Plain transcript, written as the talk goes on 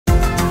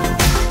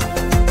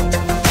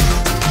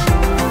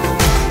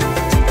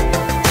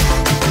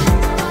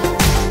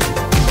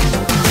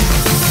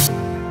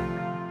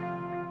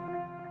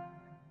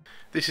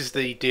This is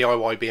the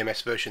DIY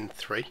BMS version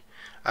 3,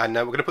 and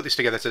we're going to put this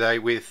together today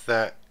with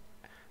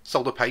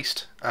solder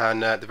paste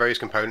and the various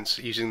components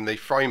using the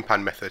frying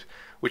pan method,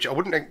 which I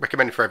wouldn't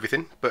recommend for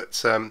everything,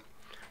 but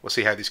we'll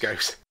see how this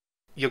goes.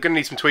 You're going to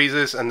need some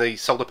tweezers and the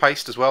solder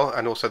paste as well,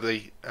 and also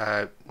the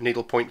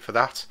needle point for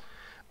that.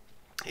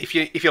 If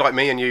you're like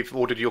me and you've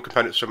ordered your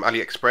components from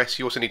AliExpress,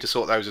 you also need to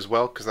sort those as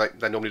well, because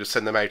they normally just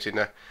send them out in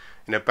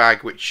a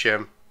bag which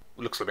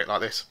looks a bit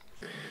like this.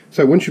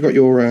 So once you've got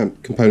your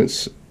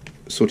components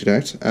sorted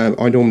out,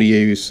 I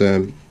normally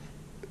start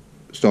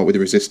with the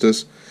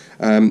resistors.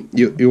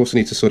 You also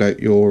need to sort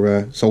out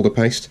your solder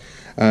paste.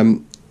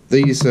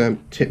 These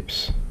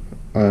tips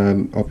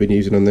I've been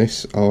using on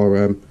this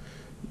are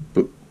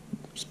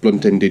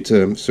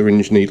blunt-ended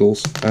syringe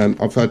needles.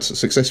 I've had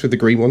success with the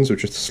green ones,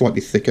 which are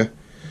slightly thicker,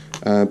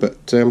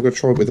 but I'm going to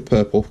try it with the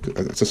purple.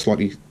 It's a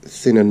slightly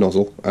thinner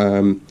nozzle,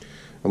 and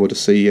we'll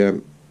just see if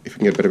we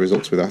can get better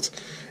results with that.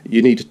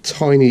 You need a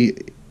tiny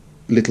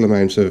little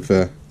amount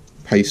of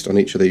paste on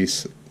each of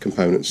these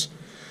components,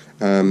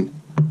 or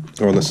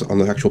on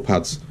the actual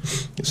pads.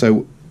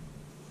 So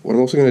what I'm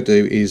also going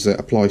to do is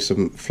apply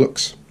some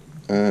flux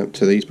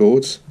to these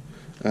boards.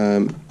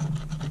 It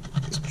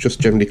just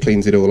generally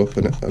cleans it all up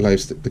and it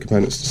allows the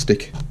components to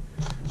stick.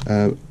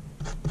 You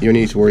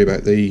only need to worry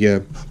about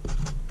the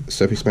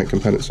surface mount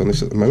components on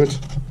this at the moment.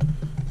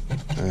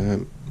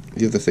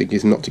 The other thing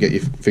is not to get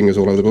your fingers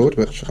all over the board,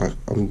 which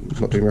I'm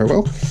not doing very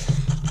well.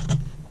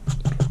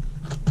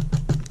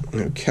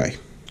 Okay.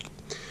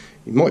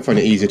 You might find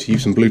it easier to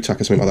use some blue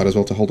tack or something like that as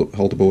well to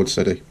hold the board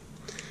steady.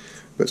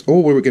 But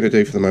all we're going to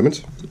do for the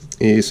moment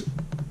is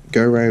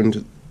go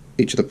around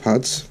each of the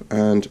pads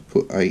and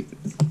put a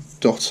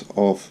dot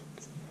of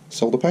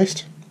solder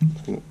paste. I'm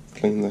going to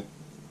clean the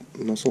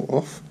nozzle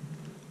off.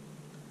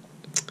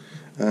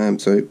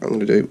 So I'm going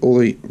to do all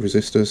the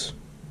resistors,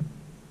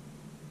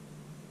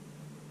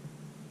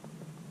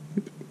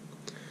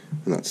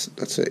 and that's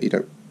it. You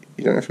don't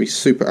have to be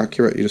super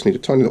accurate. You just need a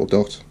tiny little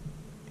dot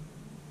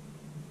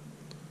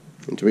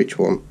into each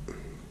one.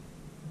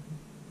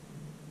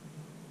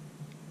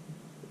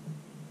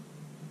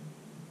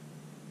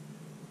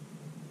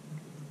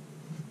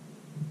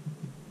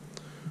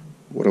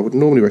 What I would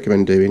normally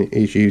recommend doing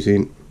is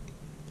doing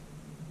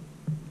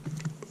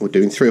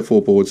 3 or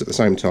 4 boards at the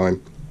same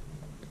time.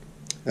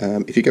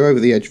 If you go over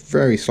the edge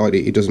very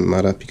slightly, it doesn't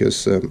matter,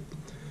 because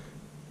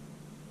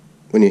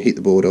when you heat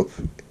the board up,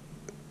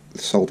 the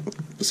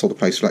solder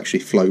paste will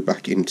actually flow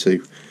back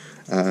into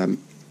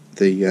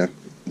the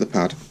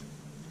pad.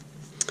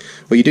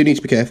 What you do need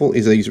to be careful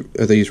is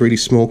these really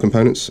small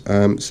components,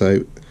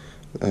 so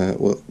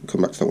we'll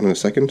come back to that one in a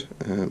second.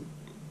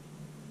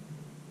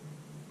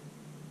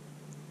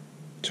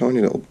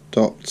 Tiny little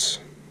dots.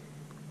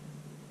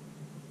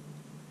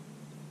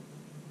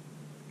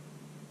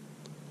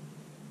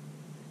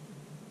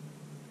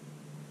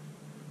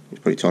 It's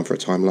probably time for a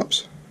time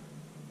lapse.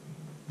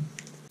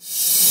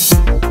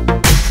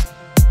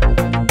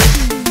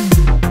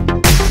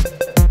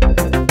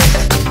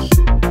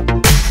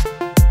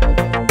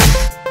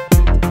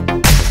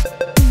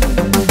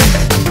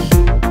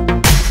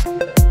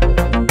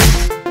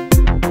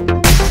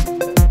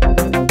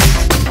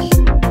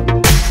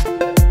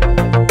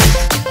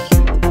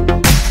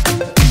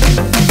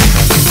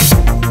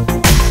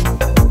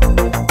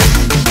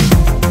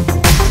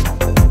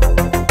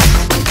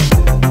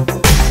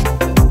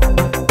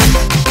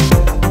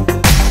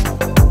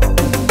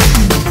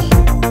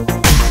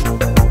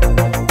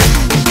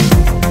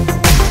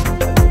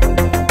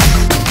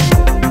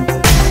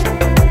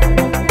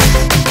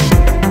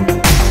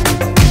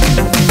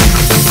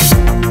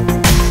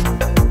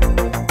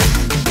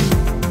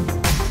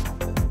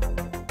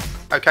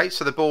 Okay,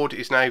 so the board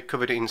is now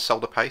covered in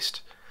solder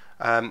paste,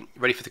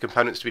 ready for the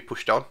components to be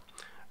pushed on.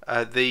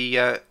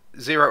 The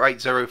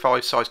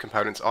 0805 size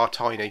components are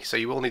tiny, so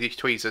you will need these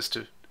tweezers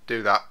to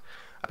do that.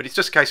 But it's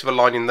just a case of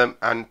aligning them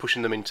and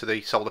pushing them into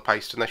the solder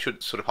paste, and they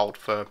should sort of hold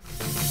firm.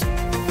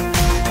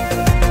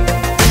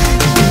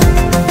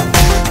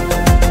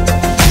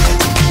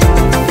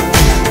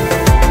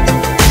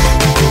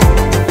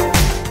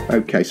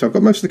 Okay, so I've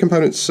got most of the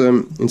components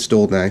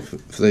installed now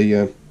for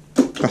the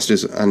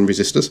capacitors and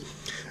resistors.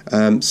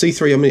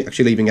 C3 I'm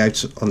actually leaving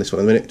out on this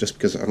one in a minute, just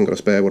because I haven't got a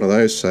spare one of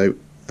those, so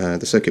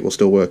the circuit will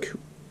still work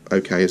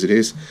okay as it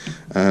is.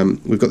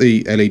 We've got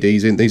the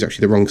LEDs in. These are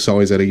actually the wrong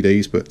size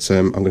LEDs, but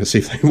I'm going to see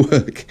if they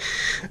work.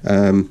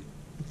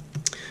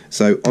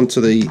 So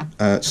onto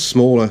the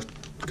smaller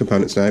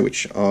components now,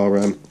 which are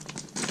a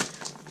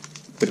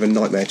bit of a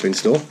nightmare to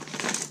install.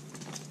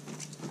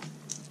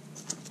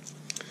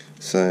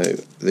 So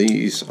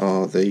these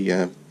are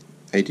the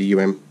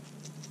ADUM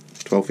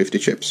 1250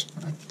 chips.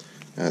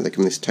 They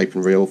come in this tape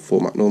and reel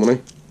format normally.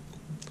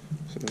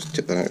 So let's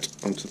tip that out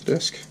onto the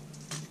disc.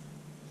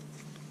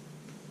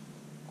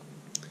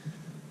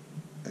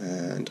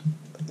 And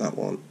that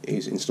one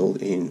is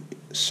installed in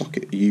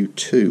socket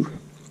U2,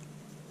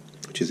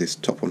 which is this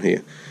top one here.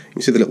 You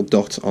can see the little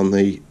dot on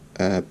the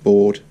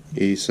board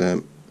is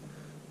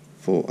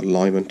for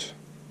alignment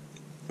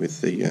with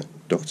the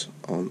dot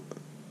on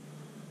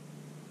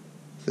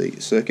the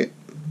circuit.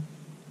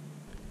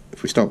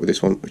 If we start with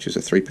this one, which is a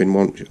 3-pin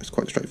one, which is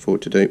quite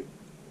straightforward to do,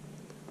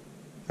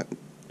 that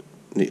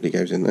neatly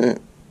goes in there.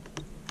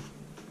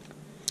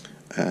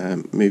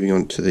 Moving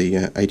on to the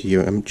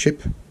ADUM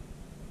chip.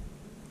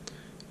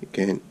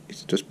 Again,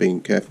 it's just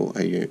being careful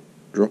how you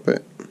drop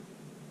it.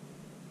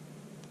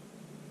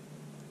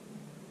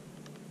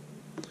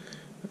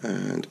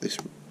 And this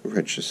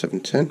register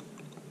 710.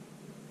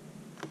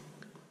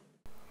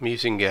 I'm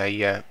using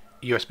a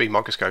USB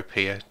microscope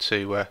here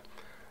to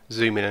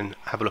zoom in and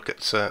have a look at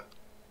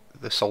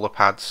the solder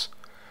pads.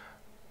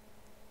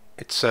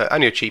 It's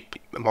only a cheap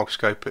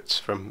microscope, it's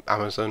from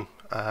Amazon,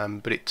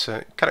 but it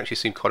can actually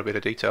see quite a bit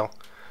of detail.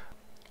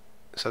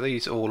 So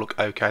these all look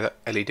okay. That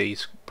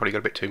LED's probably got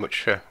a bit too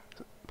much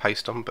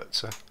paste on,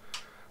 but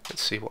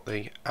let's see what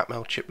the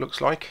Atmel chip looks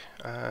like.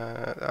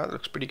 That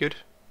looks pretty good.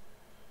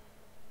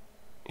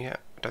 Yeah,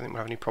 I don't think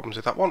we'll have any problems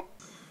with that one.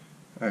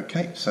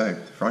 Okay, so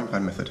the frying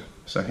pan method.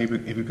 So here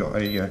we've got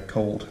a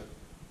cold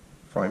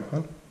frying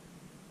pan,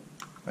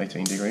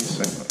 18 degrees,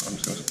 so I'm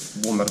just going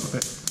to warm that up a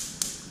bit.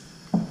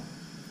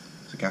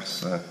 It's a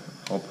gas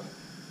hob,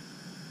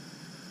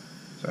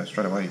 so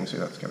straight away you can see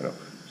that's going up.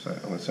 So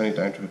I'm going to turn it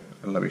down to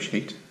a lowish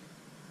heat, so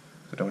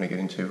I don't want to get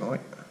in too high.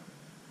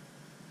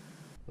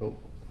 Oh,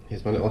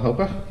 here's my little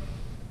helper.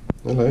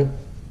 Hello,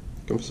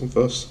 come for some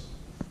fuss.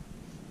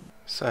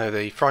 So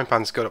the frying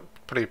pan's got up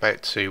pretty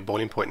about to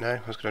boiling point now.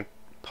 I was going to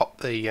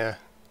pop the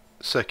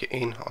circuit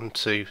in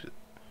onto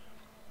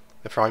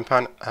the frying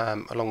pan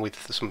along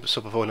with some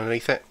super foil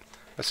underneath it.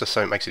 That's just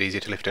so it makes it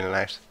easier to lift in and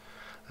out.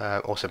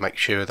 Also make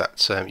sure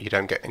that you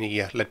don't get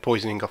any lead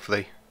poisoning off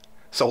the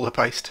solder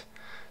paste.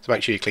 So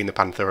make sure you clean the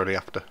pan thoroughly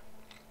after.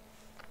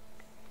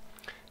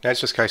 Now it's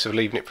just a case of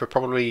leaving it for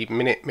probably a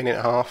minute, minute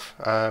and a half.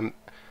 I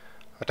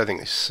don't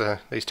think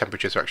these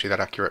temperatures are actually that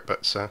accurate,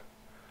 but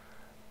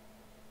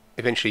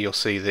eventually you'll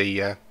see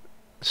the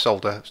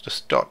solder just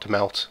start to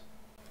melt.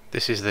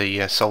 This is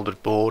the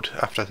soldered board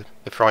after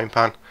the frying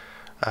pan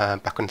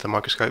back under the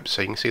microscope,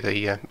 so you can see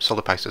the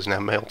solder paste has now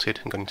melted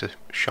and gone into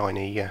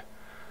shiny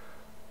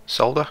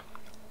solder.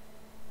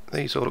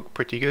 These all look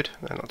pretty good,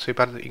 they're not too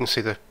bad. You can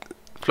see the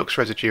flux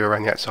residue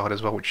around the outside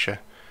as well, which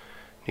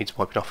needs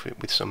wiping off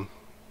with some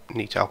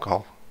neat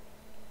alcohol.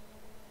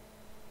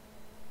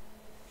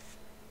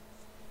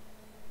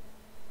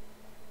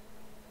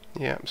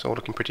 Yeah, it's all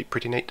looking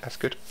pretty neat. That's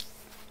good.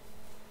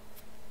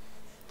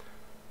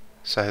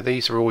 So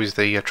these are always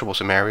the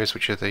troublesome areas,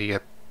 which are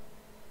the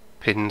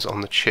pins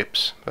on the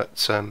chips, but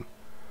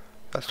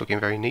that's looking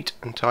very neat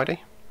and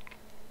tidy.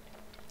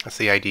 That's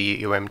the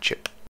ADUM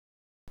chip.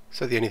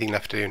 So the only thing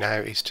left to do now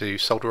is to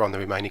solder on the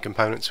remaining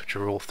components, which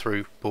are all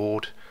through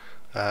board,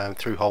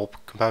 through hole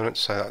components,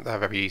 so they're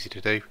very easy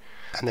to do.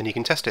 And then you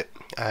can test it.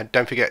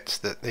 Don't forget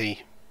that the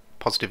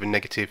positive and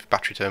negative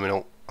battery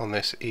terminal on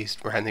this is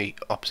around the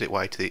opposite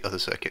way to the other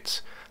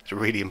circuits. It's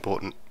really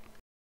important.